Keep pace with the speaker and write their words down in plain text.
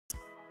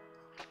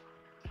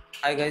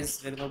Hi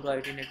guys, welcome to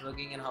IT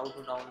Networking and how to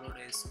download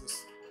Asus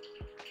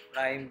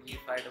Prime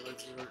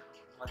B550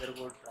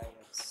 motherboard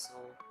drivers. So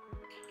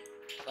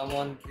come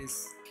on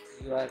this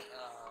your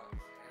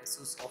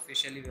Asus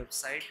officially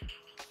website,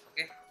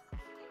 okay,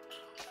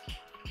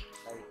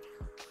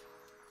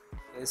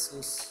 like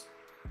Asus.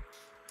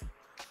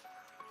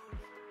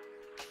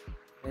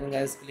 Then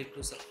guys click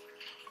to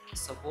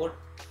support.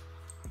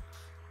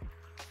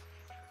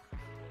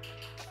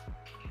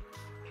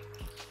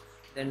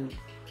 Then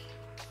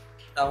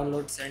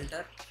download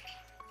center.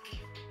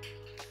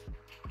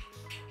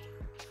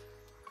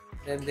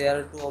 Then there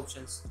are two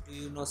options. Do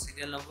you know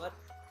serial number?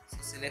 So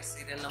select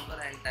serial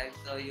number and type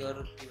your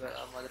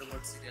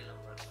motherboard serial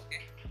number.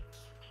 Okay.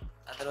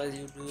 Otherwise,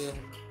 you do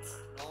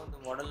know the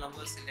model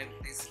number.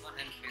 Select this one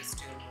and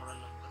paste your model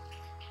number.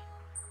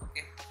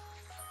 Okay.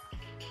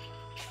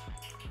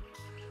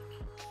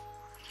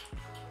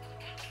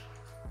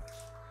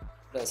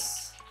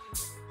 Plus,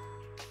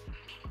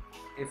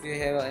 if you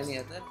have any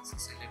other, so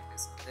select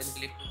this one. Then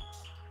click to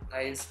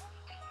guys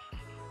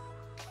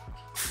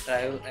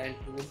drive and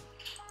tool.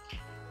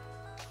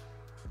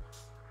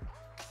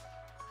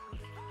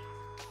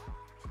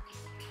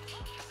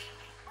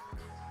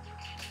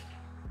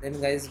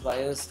 Then guys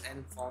BIOS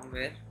and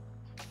firmware.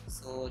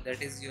 So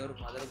that is your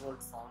motherboard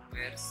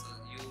firmware. So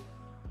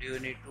you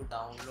need to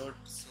download.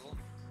 So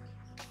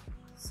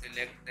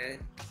select there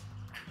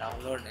and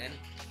download and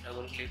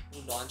double click to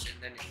launch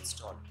and then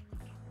install.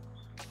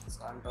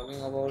 So I'm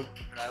talking about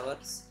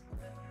drivers.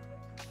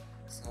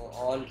 So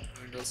all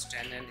Windows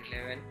 10 and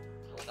 11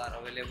 both are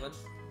available.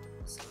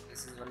 So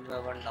this is one by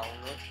one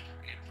download.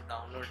 Click to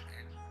download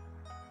and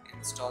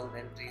install,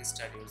 then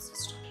restart your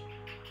system.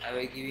 I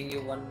will giving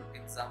you one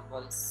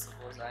example.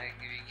 Suppose I am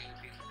giving you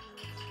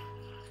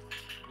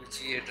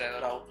VGA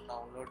driver out to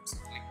download. So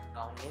click to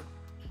download.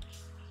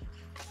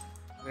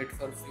 Wait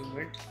for a few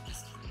minutes.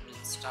 This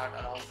will start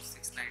around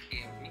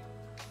 690 MB.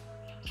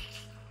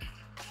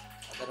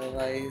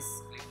 Otherwise,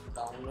 click to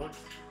download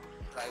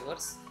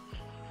drivers.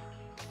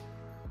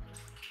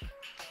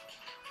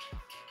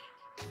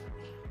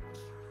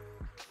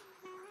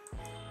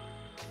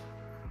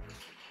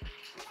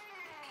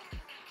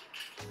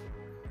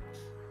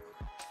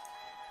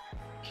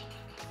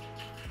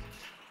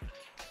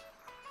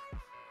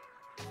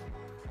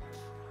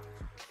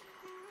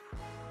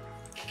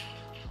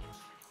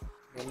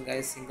 Then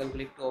guys single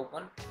click to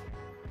open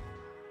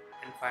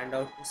and find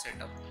out to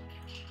setup.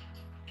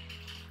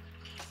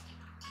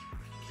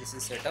 This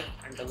is setup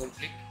and double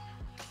click.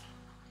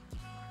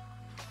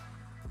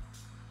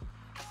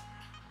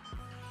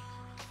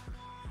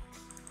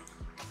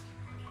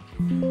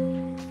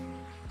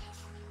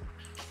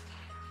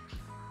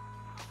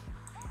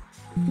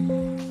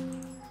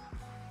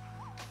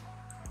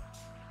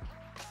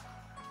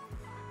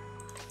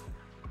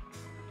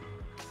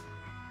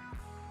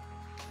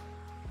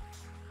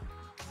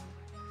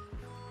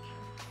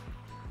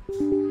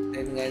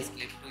 Then guys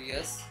click to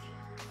yes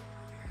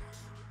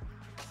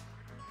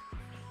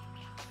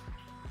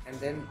and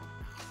then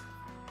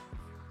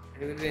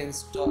it will be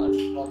installed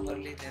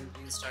properly. Then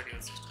restart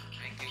your system.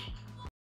 Thank you.